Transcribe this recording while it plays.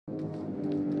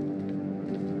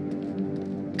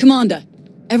Commander,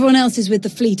 everyone else is with the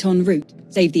fleet en route.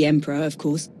 Save the Emperor, of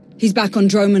course. He's back on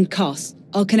Droman Cass.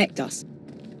 I'll connect us.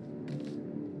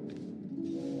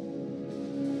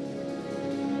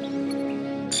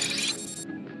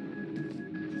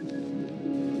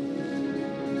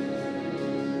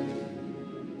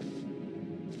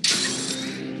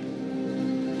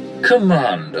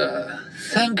 Commander,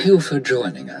 thank you for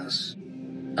joining us.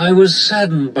 I was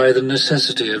saddened by the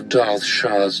necessity of Darth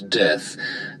Shah's death.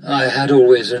 I had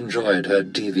always enjoyed her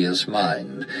devious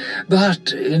mind.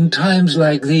 But in times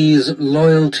like these,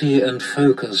 loyalty and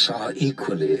focus are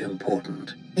equally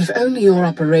important. If only your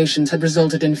operations had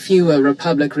resulted in fewer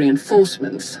Republic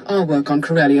reinforcements, our work on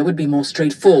Corellia would be more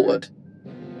straightforward.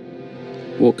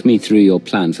 Walk me through your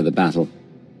plan for the battle.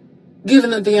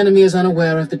 Given that the enemy is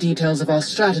unaware of the details of our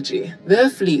strategy, their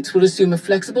fleets will assume a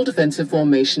flexible defensive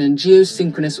formation in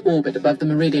geosynchronous orbit above the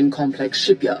Meridian Complex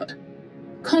shipyard.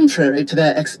 Contrary to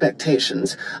their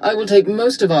expectations, I will take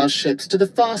most of our ships to the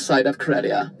far side of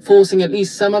Corellia, forcing at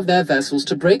least some of their vessels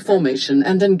to break formation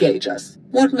and engage us.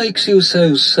 What makes you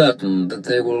so certain that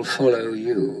they will follow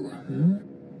you?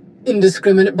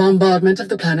 Indiscriminate bombardment of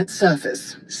the planet's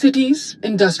surface. Cities,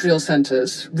 industrial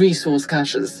centers, resource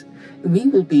caches. We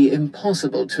will be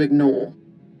impossible to ignore.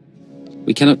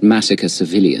 We cannot massacre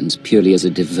civilians purely as a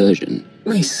diversion.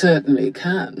 We certainly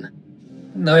can.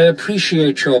 I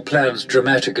appreciate your plan's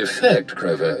dramatic effect,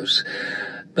 Krovos.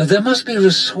 But there must be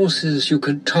resources you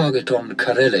could target on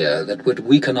Corellia that would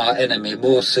weaken our enemy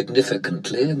more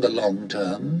significantly in the long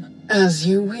term. As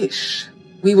you wish.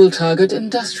 We will target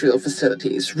industrial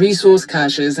facilities, resource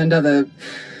caches, and other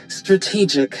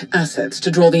strategic assets to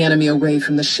draw the enemy away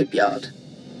from the shipyard.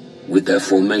 With their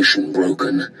formation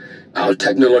broken, our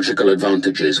technological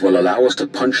advantages will allow us to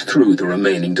punch through the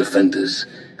remaining defenders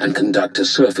and conduct a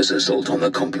surface assault on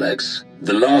the complex.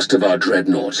 The last of our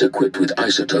dreadnoughts equipped with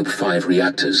Isotope 5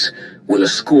 reactors will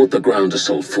escort the ground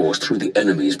assault force through the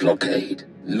enemy's blockade.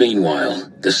 Meanwhile,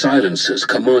 the silencers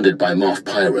commanded by Moff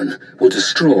Pyron will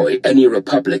destroy any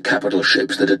Republic capital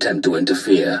ships that attempt to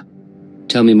interfere.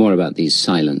 Tell me more about these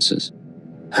silencers.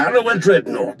 Harrower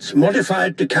dreadnoughts,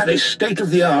 modified to carry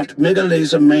state-of-the-art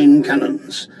mega-laser main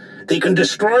cannons. They can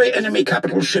destroy enemy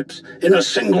capital ships in a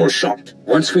single shot.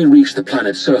 Once we reach the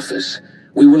planet's surface,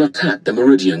 we will attack the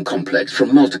Meridian Complex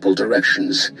from multiple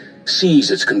directions,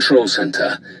 seize its control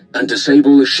center, and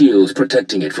disable the shields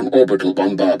protecting it from orbital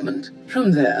bombardment.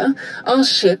 From there, our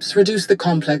ships reduce the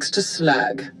complex to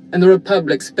slag, and the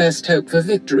Republic's best hope for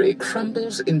victory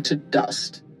crumbles into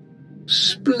dust.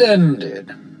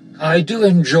 Splendid. I do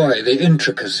enjoy the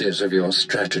intricacies of your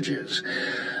strategies.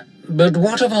 But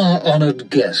what of our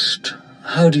honored guest?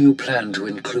 How do you plan to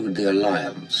include the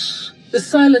Alliance? The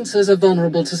silencers are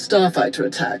vulnerable to starfighter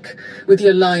attack. With the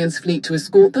Alliance fleet to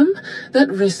escort them, that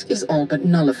risk is all but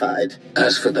nullified.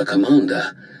 As for the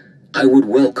Commander, I would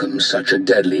welcome such a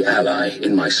deadly ally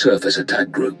in my surface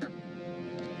attack group.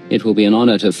 It will be an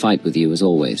honor to fight with you as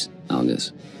always,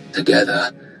 Argus.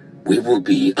 Together, we will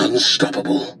be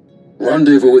unstoppable.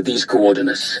 Rendezvous at these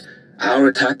coordinates. Our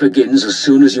attack begins as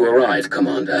soon as you arrive,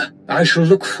 Commander. I shall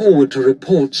look forward to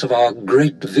reports of our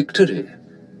great victory.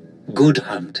 Good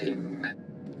hunting.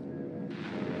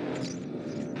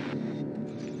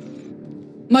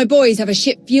 My boys have a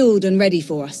ship fueled and ready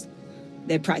for us.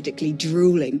 They're practically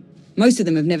drooling. Most of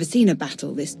them have never seen a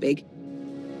battle this big.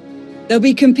 They'll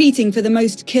be competing for the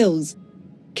most kills.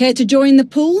 Care to join the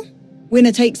pool?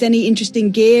 Winner takes any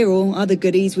interesting gear or other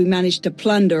goodies we managed to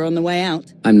plunder on the way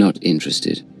out. I'm not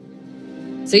interested.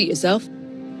 Suit yourself.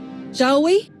 Shall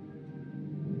we?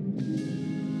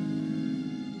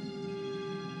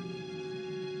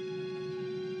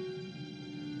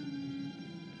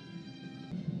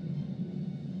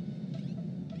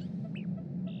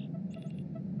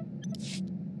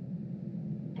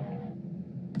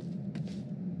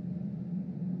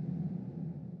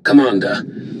 Commander,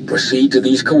 proceed to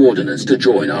these coordinates to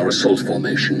join our assault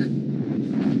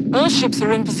formation. All ships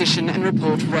are in position and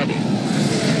report ready.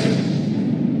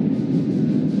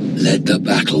 Let the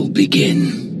battle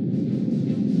begin.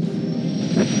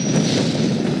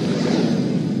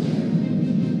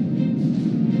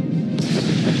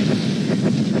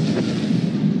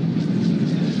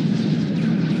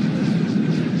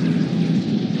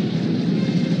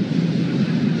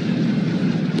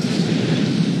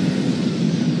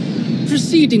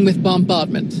 Proceeding with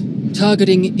bombardment,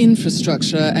 targeting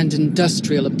infrastructure and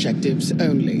industrial objectives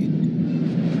only.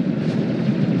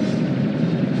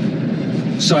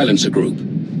 Silencer Group,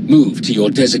 move to your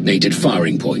designated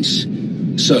firing points.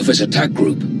 Surface Attack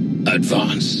Group,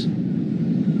 advance.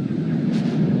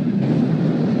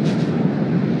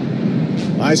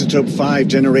 Isotope 5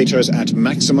 generators at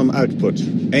maximum output.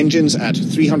 Engines at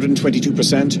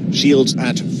 322%, shields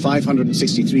at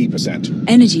 563%.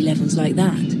 Energy levels like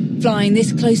that, flying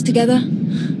this close together,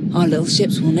 our little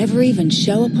ships will never even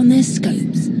show up on their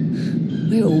scopes.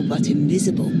 We're all but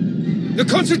invisible. They're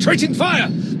concentrating fire!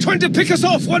 Trying to pick us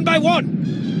off one by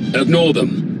one! Ignore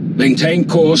them. Maintain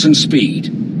course and speed.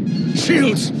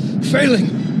 Shields failing.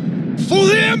 For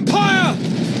the Empire!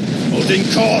 Holding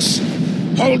course.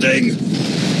 Holding.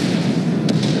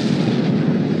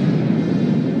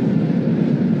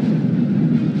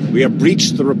 We have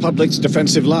breached the Republic's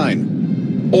defensive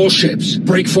line. All ships,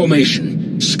 break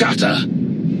formation. Scatter.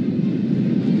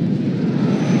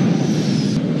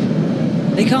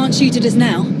 They can't shoot at us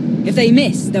now. If they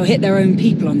miss, they'll hit their own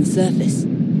people on the surface.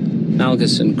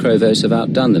 Malgus and Krovos have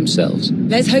outdone themselves.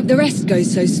 Let's hope the rest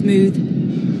goes so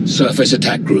smooth. Surface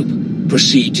attack group,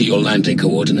 proceed to your landing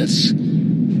coordinates.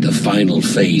 The final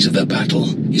phase of the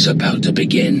battle is about to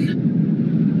begin.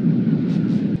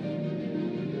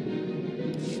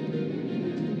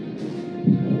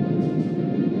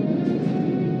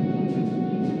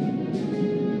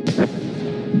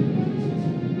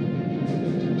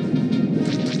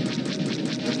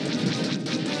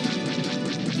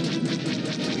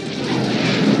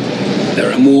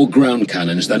 There are more ground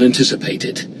cannons than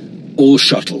anticipated. All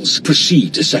shuttles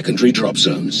proceed to secondary drop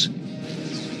zones.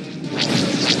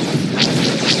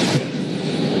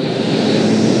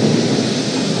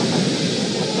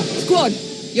 Squad,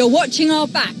 you're watching our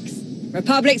backs.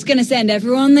 Republic's gonna send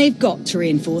everyone they've got to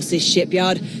reinforce this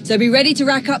shipyard, so be ready to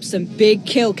rack up some big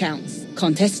kill counts.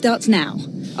 Contest starts now.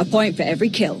 A point for every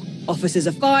kill. Officers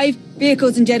are 5,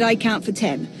 vehicles and Jedi count for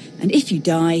 10. And if you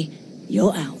die,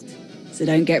 you're out. So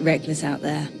don't get reckless out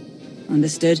there.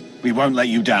 Understood? We won't let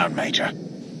you down, Major.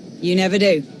 You never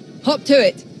do. Hop to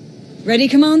it. Ready,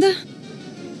 Commander?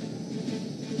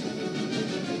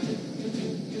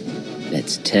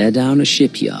 Let's tear down a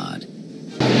shipyard.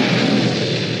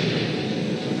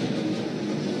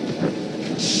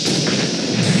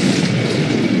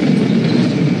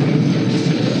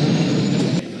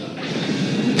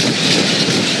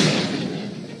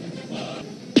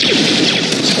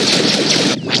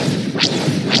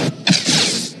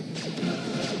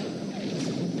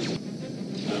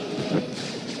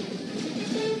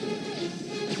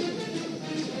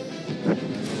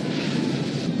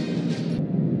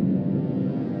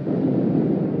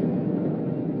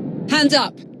 Hands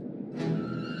up!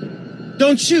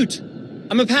 Don't shoot!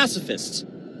 I'm a pacifist.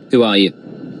 Who are you?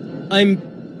 I'm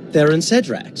Theron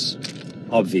Cedrax,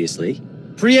 obviously.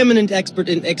 Preeminent expert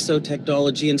in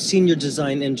exotechnology and senior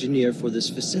design engineer for this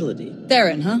facility.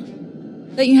 Theron, huh?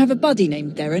 Don't you have a buddy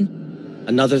named Theron?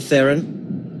 Another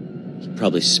Theron? He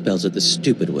probably spells it the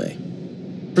stupid way.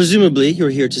 Presumably,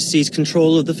 you're here to seize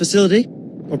control of the facility?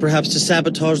 Or perhaps to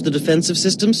sabotage the defensive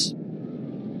systems?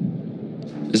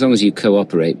 As long as you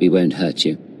cooperate, we won't hurt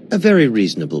you. A very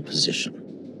reasonable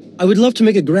position. I would love to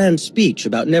make a grand speech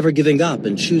about never giving up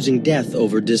and choosing death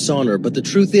over dishonor, but the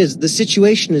truth is, the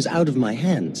situation is out of my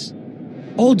hands.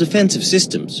 All defensive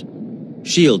systems,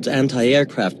 shields,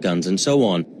 anti-aircraft guns, and so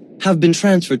on, have been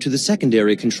transferred to the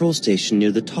secondary control station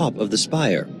near the top of the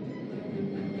spire.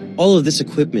 All of this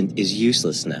equipment is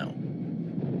useless now.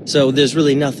 So there's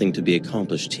really nothing to be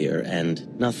accomplished here,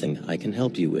 and nothing I can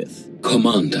help you with.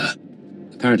 Commander.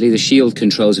 Apparently the shield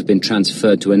controls have been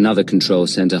transferred to another control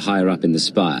center higher up in the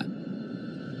spire.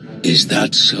 Is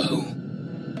that so?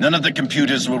 None of the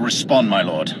computers will respond, my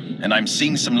lord. And I'm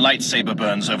seeing some lightsaber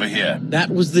burns over here.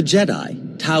 That was the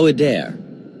Jedi, Tau Adair.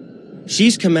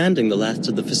 She's commanding the last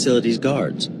of the facility's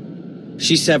guards.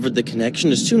 She severed the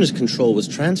connection as soon as control was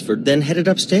transferred, then headed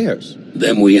upstairs.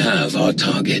 Then we have our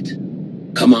target.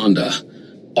 Commander,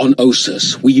 on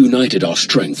Ossus, we united our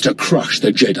strength to crush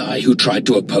the Jedi who tried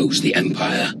to oppose the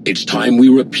Empire. It's time we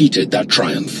repeated that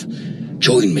triumph.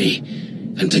 Join me,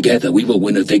 and together we will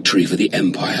win a victory for the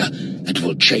Empire that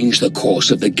will change the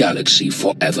course of the galaxy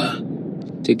forever.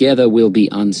 Together we'll be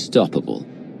unstoppable.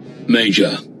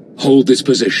 Major, hold this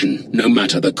position, no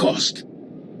matter the cost.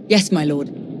 Yes, my lord.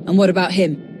 And what about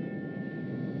him?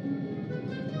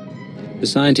 The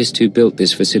scientist who built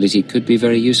this facility could be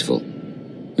very useful.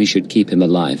 We should keep him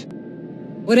alive.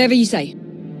 Whatever you say.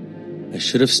 I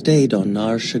should have stayed on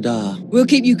Nar Shaddaa. We'll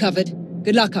keep you covered.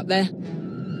 Good luck up there.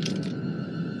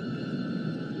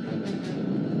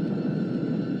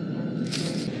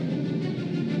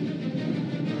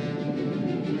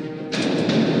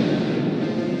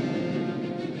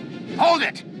 Hold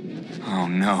it! Oh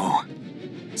no.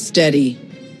 Steady.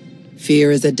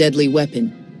 Fear is a deadly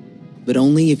weapon, but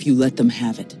only if you let them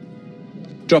have it.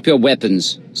 Drop your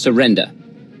weapons. Surrender.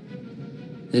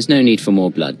 There's no need for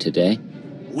more blood today.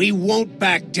 We won't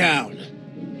back down.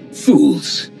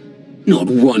 Fools. Not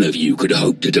one of you could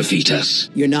hope to defeat us.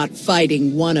 You're not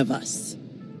fighting one of us.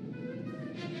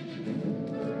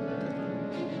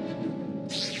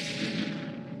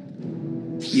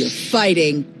 You're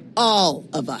fighting all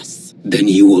of us. Then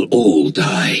you will all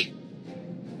die.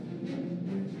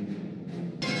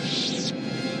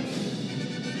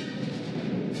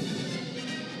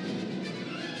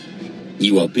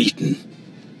 You are beaten.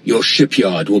 Your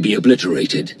shipyard will be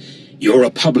obliterated. Your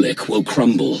republic will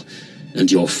crumble.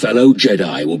 And your fellow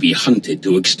Jedi will be hunted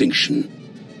to extinction.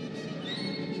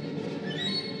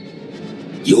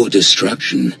 Your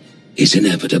destruction is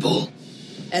inevitable.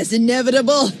 As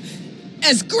inevitable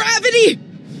as gravity!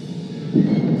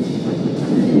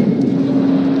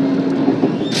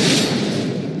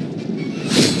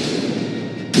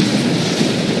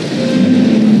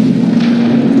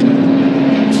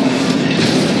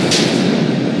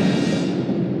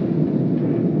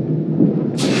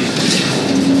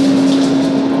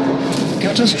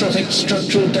 Catastrophic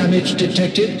structural damage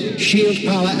detected. Shield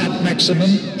power at maximum.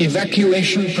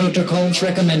 Evacuation protocols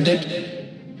recommended.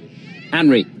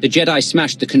 Henry, the Jedi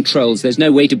smashed the controls. There's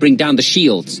no way to bring down the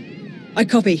shields. I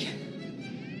copy.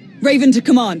 Raven to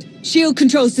command. Shield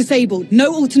controls disabled.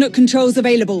 No alternate controls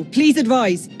available. Please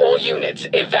advise. All units,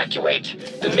 evacuate.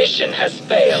 The mission has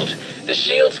failed. The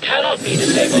shields cannot be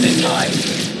disabled in time.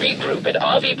 Regroup at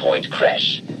RV Point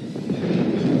Crash.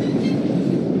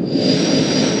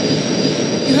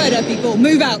 You heard her, people.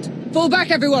 Move out. Fall back,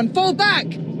 everyone. Fall back!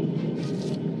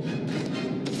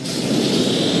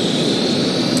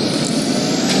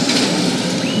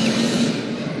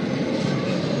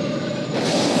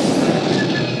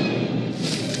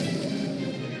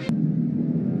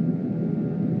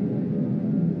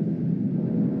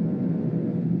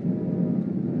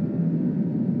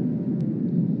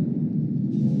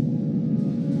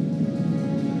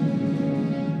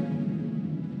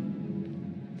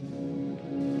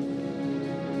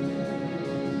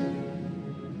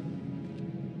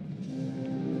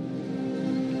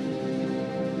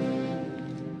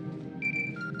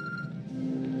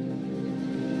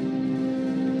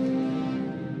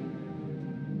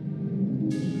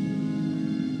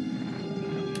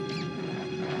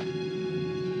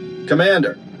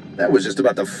 Commander, that was just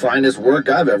about the finest work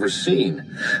I've ever seen.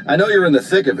 I know you're in the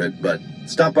thick of it, but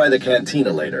stop by the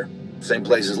cantina later. Same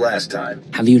place as last time.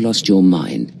 Have you lost your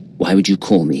mind? Why would you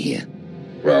call me here?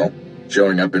 Well,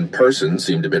 showing up in person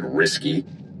seemed a bit risky.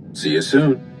 See you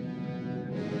soon.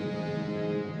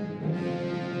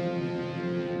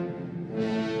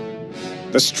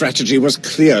 The strategy was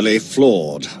clearly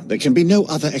flawed. There can be no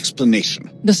other explanation.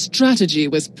 The strategy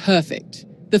was perfect.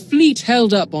 The fleet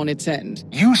held up on its end.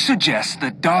 You suggest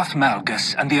that Darth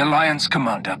Malgus and the Alliance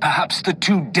Commander, perhaps the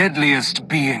two deadliest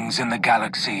beings in the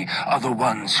galaxy, are the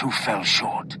ones who fell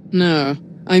short? No,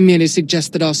 I merely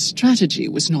suggest that our strategy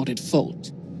was not at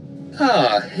fault.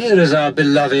 Ah, here is our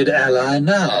beloved ally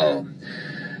now.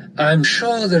 I'm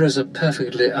sure there is a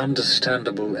perfectly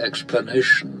understandable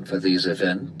explanation for these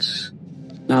events.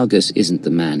 Malgus isn't the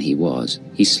man he was.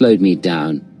 He slowed me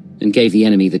down and gave the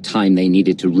enemy the time they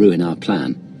needed to ruin our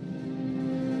plan.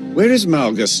 Where is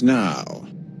Malgus now?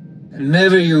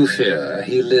 Never you fear,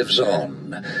 he lives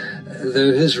on,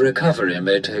 though his recovery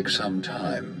may take some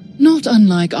time. Not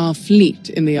unlike our fleet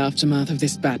in the aftermath of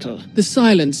this battle, the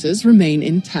silencers remain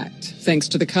intact, thanks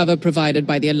to the cover provided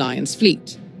by the Alliance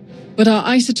fleet. But our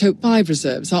Isotope 5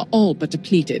 reserves are all but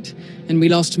depleted, and we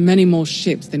lost many more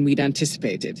ships than we'd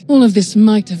anticipated. All of this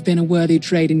might have been a worthy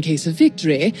trade in case of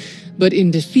victory, but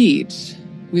in defeat,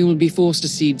 we will be forced to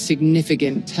cede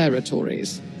significant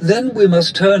territories. Then we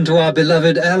must turn to our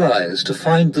beloved allies to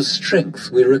find the strength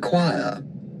we require.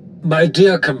 My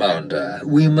dear Commander,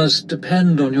 we must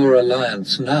depend on your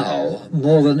alliance now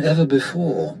more than ever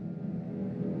before.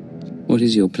 What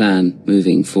is your plan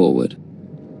moving forward?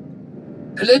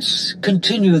 Let's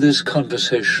continue this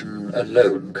conversation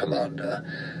alone, Commander.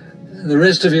 The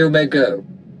rest of you may go.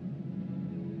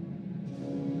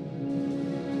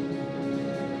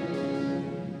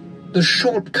 The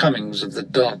shortcomings of the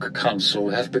Dark Council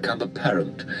have become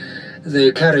apparent.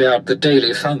 They carry out the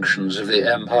daily functions of the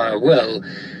Empire well,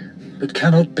 but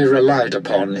cannot be relied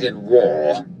upon in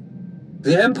war.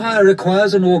 The Empire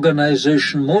requires an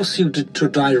organization more suited to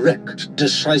direct,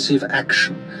 decisive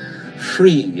action,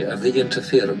 free of the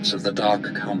interference of the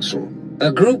Dark Council.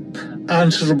 A group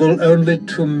answerable only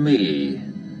to me.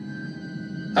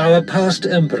 Our past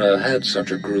Emperor had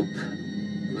such a group,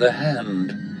 the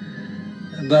Hand.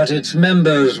 But its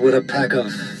members were a pack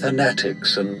of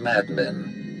fanatics and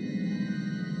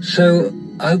madmen. So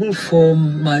I will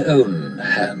form my own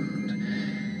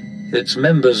Hand. Its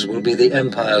members will be the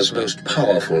Empire's most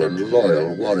powerful and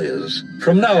loyal warriors.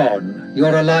 From now on,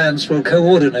 your alliance will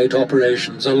coordinate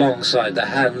operations alongside the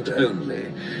Hand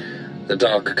only. The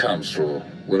Dark Council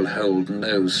will hold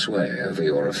no sway over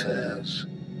your affairs.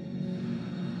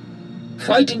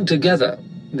 Fighting together,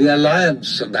 the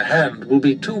Alliance and the Hand will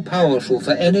be too powerful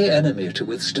for any enemy to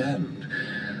withstand.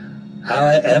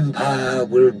 Our Empire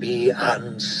will be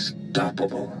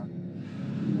unstoppable.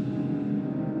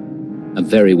 A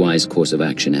very wise course of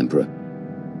action, Emperor.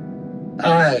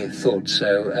 I thought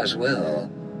so as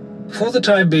well. For the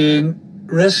time being,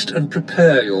 rest and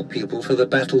prepare your people for the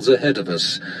battles ahead of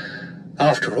us.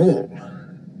 After all,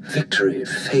 victory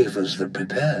favors the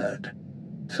prepared.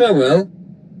 Farewell.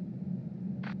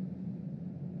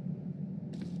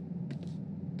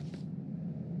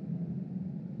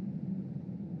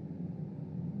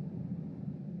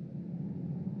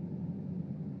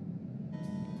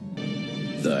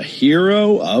 The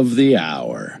hero of the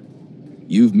hour.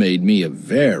 You've made me a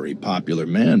very popular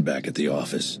man back at the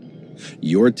office.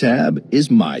 Your tab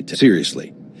is my tab.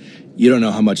 Seriously, you don't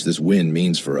know how much this win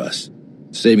means for us.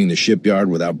 Saving the shipyard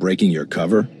without breaking your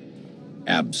cover?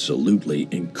 Absolutely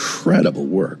incredible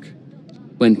work.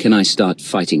 When can I start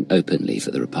fighting openly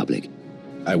for the Republic?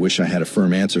 I wish I had a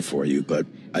firm answer for you, but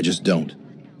I just don't.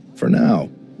 For now,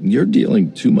 you're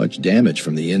dealing too much damage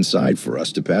from the inside for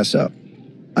us to pass up.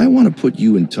 I want to put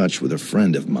you in touch with a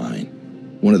friend of mine,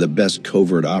 one of the best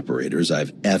covert operators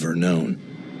I've ever known.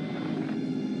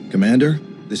 Commander,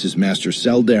 this is Master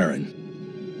Seldarin.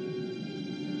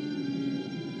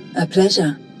 A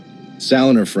pleasure. Sal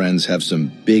and her friends have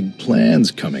some big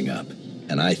plans coming up,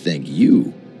 and I think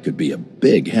you could be a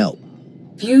big help.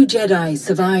 Few Jedi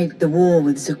survived the war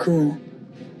with Zakuul.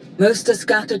 Most are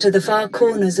scattered to the far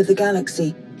corners of the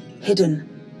galaxy, hidden,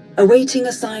 awaiting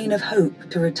a sign of hope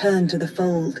to return to the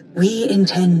fold. We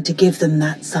intend to give them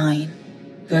that sign,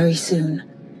 very soon.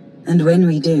 And when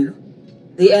we do,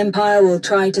 the Empire will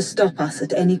try to stop us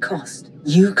at any cost.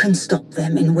 You can stop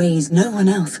them in ways no one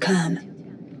else can.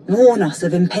 Warn us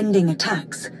of impending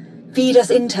attacks. Feed us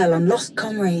intel on lost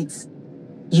comrades.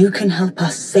 You can help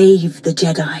us save the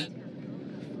Jedi.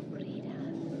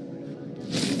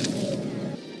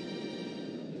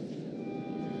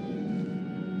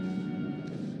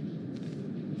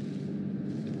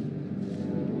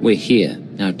 We're here.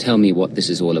 Now tell me what this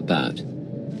is all about.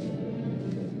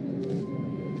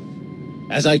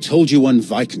 As I told you on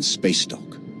Viken Space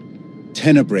Dock,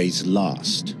 Tenebrae's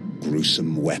last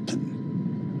gruesome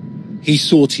weapon. He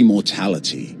sought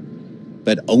immortality,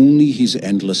 but only his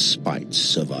endless spite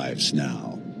survives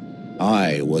now.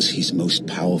 I was his most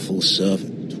powerful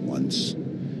servant once,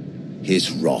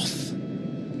 his wrath.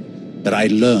 But I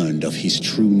learned of his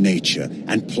true nature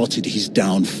and plotted his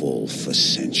downfall for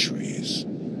centuries.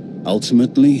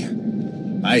 Ultimately,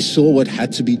 I saw what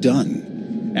had to be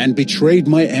done, and betrayed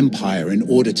my empire in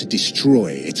order to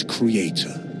destroy its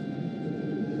creator.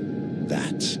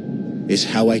 That is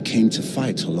how I came to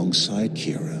fight alongside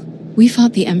Kira. We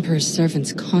fought the Emperor's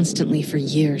servants constantly for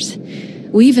years.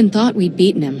 We even thought we'd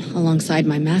beaten him alongside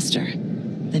my master.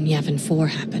 Then Yavin 4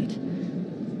 happened.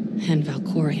 And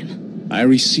Valkorion. I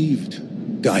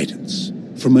received guidance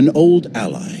from an old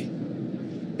ally.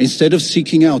 Instead of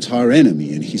seeking out our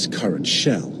enemy in his current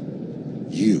shell,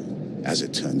 you, as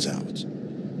it turns out,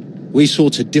 we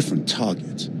sought a different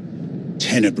target.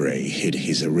 Tenebrae hid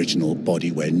his original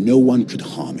body where no one could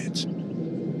harm it.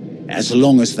 As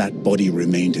long as that body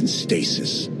remained in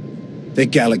stasis, the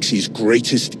galaxy's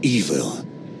greatest evil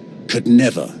could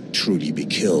never truly be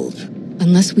killed.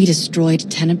 Unless we destroyed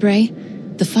Tenebrae,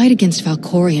 the fight against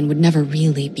Valkorion would never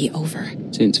really be over.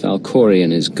 Since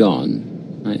Valkorion is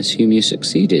gone, I assume you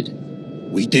succeeded.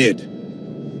 We did.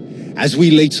 As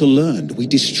we later learned, we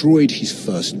destroyed his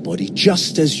first body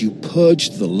just as you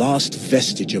purged the last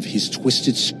vestige of his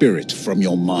twisted spirit from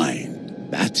your mind.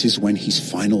 That is when his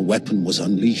final weapon was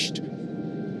unleashed.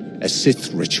 A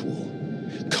Sith ritual,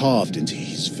 carved into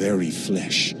his very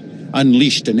flesh,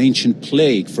 unleashed an ancient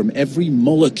plague from every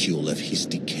molecule of his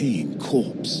decaying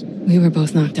corpse. We were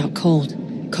both knocked out cold,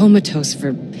 comatose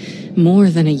for more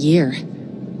than a year.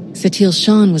 Satil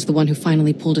Shan was the one who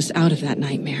finally pulled us out of that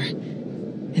nightmare,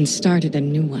 and started a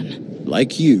new one.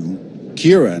 Like you,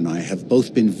 Kira and I have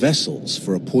both been vessels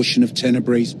for a portion of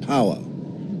Tenebrae's power.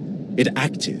 It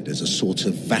acted as a sort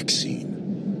of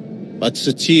vaccine. But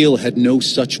Satil had no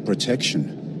such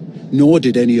protection, nor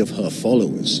did any of her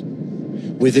followers.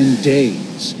 Within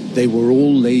days, they were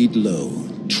all laid low,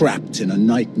 trapped in a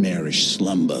nightmarish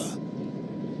slumber.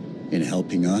 In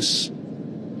helping us,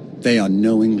 they are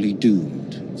knowingly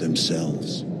doomed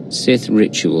themselves. Sith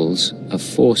rituals, a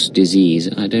forced disease.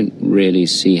 I don't really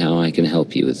see how I can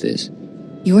help you with this.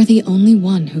 You're the only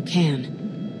one who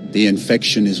can. The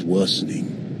infection is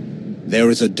worsening. There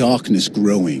is a darkness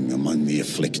growing among the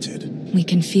afflicted. We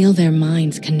can feel their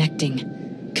minds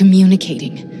connecting,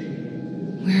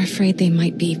 communicating. We're afraid they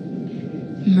might be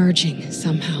merging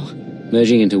somehow.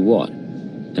 Merging into what?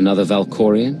 Another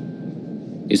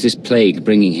Valkorian? Is this plague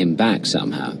bringing him back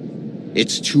somehow?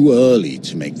 It's too early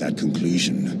to make that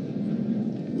conclusion.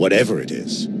 Whatever it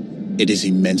is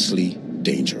immensely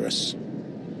dangerous.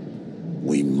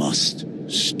 We must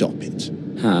stop it.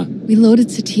 How? We loaded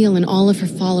Satil and all of her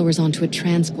followers onto a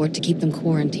transport to keep them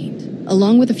quarantined,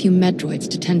 along with a few med droids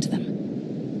to tend to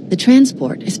them. The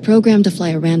transport is programmed to fly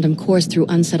a random course through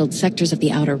unsettled sectors of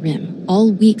the Outer Rim,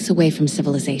 all weeks away from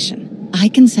civilization. I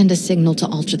can send a signal to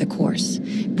alter the course,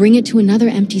 bring it to another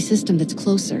empty system that's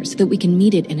closer so that we can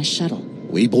meet it in a shuttle.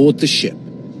 We board the ship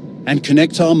and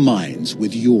connect our minds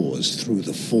with yours through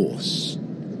the Force.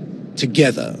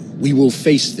 Together, we will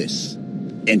face this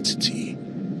entity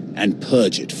and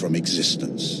purge it from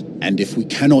existence. And if we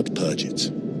cannot purge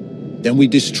it, then we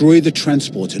destroy the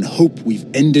transport and hope we've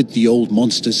ended the old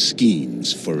monster's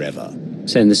schemes forever.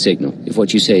 Send the signal. If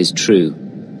what you say is true,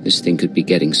 this thing could be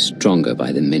getting stronger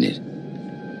by the minute.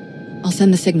 I'll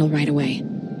send the signal right away.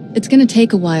 It's gonna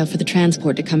take a while for the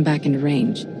transport to come back into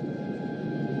range.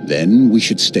 Then we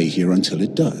should stay here until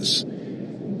it does.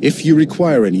 If you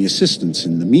require any assistance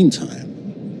in the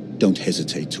meantime, don't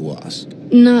hesitate to ask.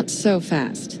 Not so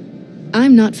fast.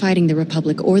 I'm not fighting the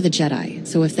Republic or the Jedi,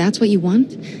 so if that's what you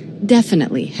want,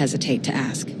 definitely hesitate to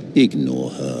ask. Ignore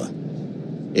her.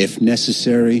 If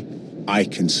necessary, I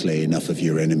can slay enough of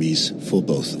your enemies for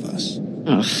both of us.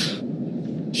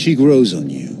 Ugh. She grows on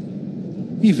you.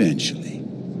 Eventually.